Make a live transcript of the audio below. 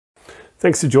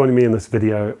Thanks for joining me in this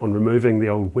video on removing the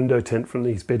old window tint from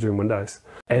these bedroom windows.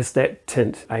 As that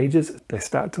tint ages, they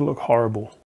start to look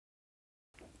horrible.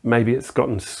 Maybe it's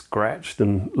gotten scratched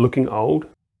and looking old.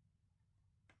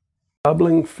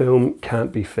 Bubbling film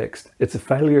can't be fixed. It's a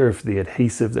failure of the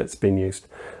adhesive that's been used.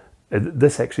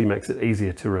 This actually makes it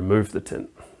easier to remove the tint.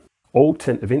 All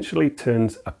tint eventually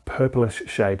turns a purplish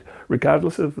shade,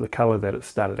 regardless of the color that it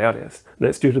started out as. And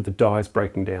that's due to the dyes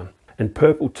breaking down. And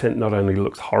purple tint not only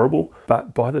looks horrible,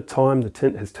 but by the time the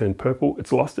tint has turned purple,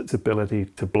 it's lost its ability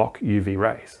to block UV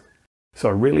rays. So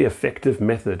a really effective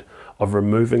method of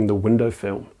removing the window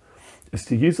film is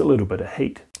to use a little bit of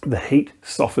heat. The heat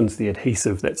softens the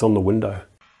adhesive that's on the window.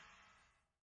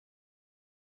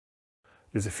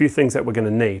 There's a few things that we're going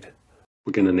to need.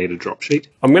 We're going to need a drop sheet.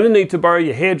 I'm going to need to borrow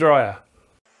your hairdryer.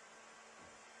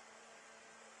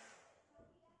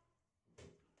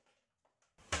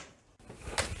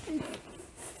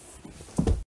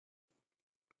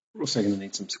 We're also going to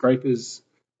need some scrapers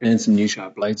and some new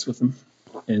sharp blades with them.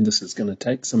 And this is going to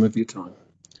take some of your time.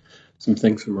 Some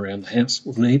things from around the house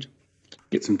we'll need.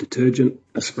 Get some detergent,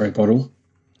 a spray bottle,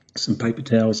 some paper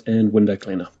towels and window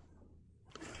cleaner.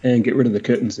 And get rid of the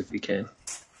curtains if you can.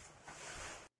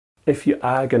 If you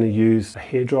are going to use a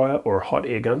hairdryer or a hot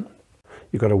air gun,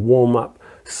 you've got to warm up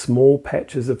small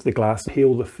patches of the glass,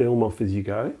 peel the film off as you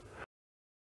go.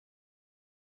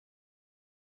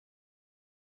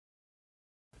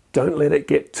 Don't let it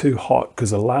get too hot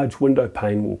because a large window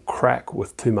pane will crack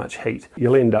with too much heat.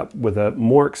 You'll end up with a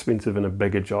more expensive and a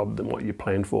bigger job than what you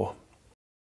planned for.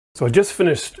 So I just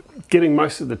finished getting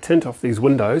most of the tint off these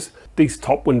windows. These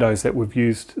top windows that we've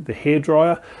used the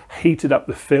hairdryer, heated up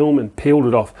the film and peeled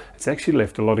it off. It's actually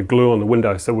left a lot of glue on the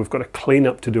window, so we've got a clean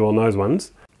up to do on those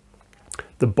ones.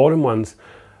 The bottom ones,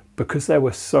 because they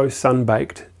were so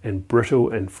sun-baked and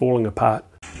brittle and falling apart,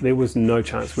 there was no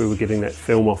chance we were getting that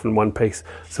film off in one piece.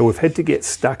 So we've had to get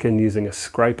stuck in using a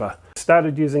scraper.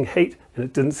 Started using heat and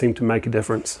it didn't seem to make a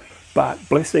difference. But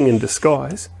blessing in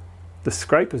disguise, the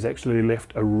scraper's actually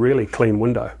left a really clean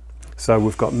window. So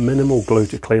we've got minimal glue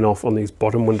to clean off on these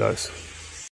bottom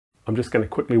windows. I'm just going to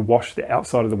quickly wash the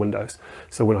outside of the windows.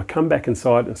 So when I come back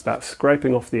inside and start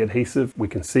scraping off the adhesive, we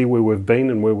can see where we've been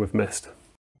and where we've missed.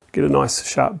 Get a nice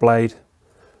sharp blade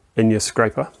in your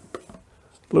scraper.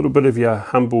 A little bit of your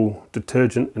humble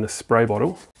detergent in a spray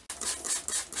bottle.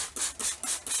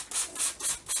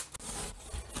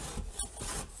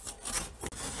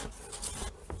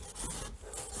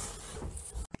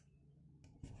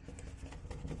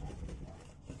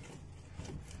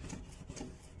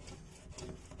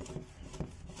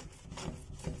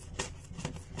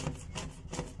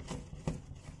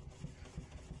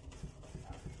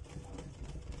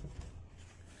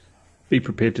 Be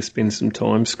prepared to spend some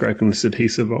time scraping this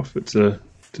adhesive off. It's a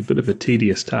bit of a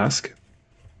tedious task.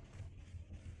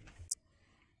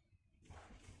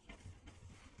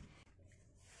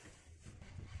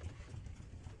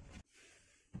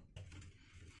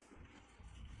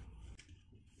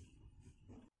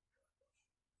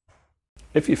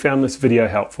 If you found this video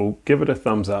helpful, give it a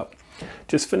thumbs up.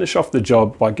 Just finish off the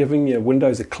job by giving your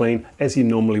windows a clean as you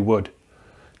normally would.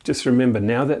 Just remember,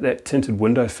 now that that tinted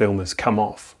window film has come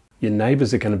off, your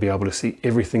neighbours are going to be able to see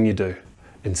everything you do.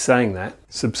 In saying that,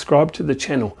 subscribe to the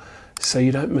channel so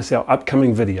you don't miss our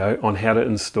upcoming video on how to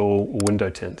install window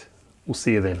tint. We'll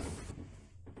see you then.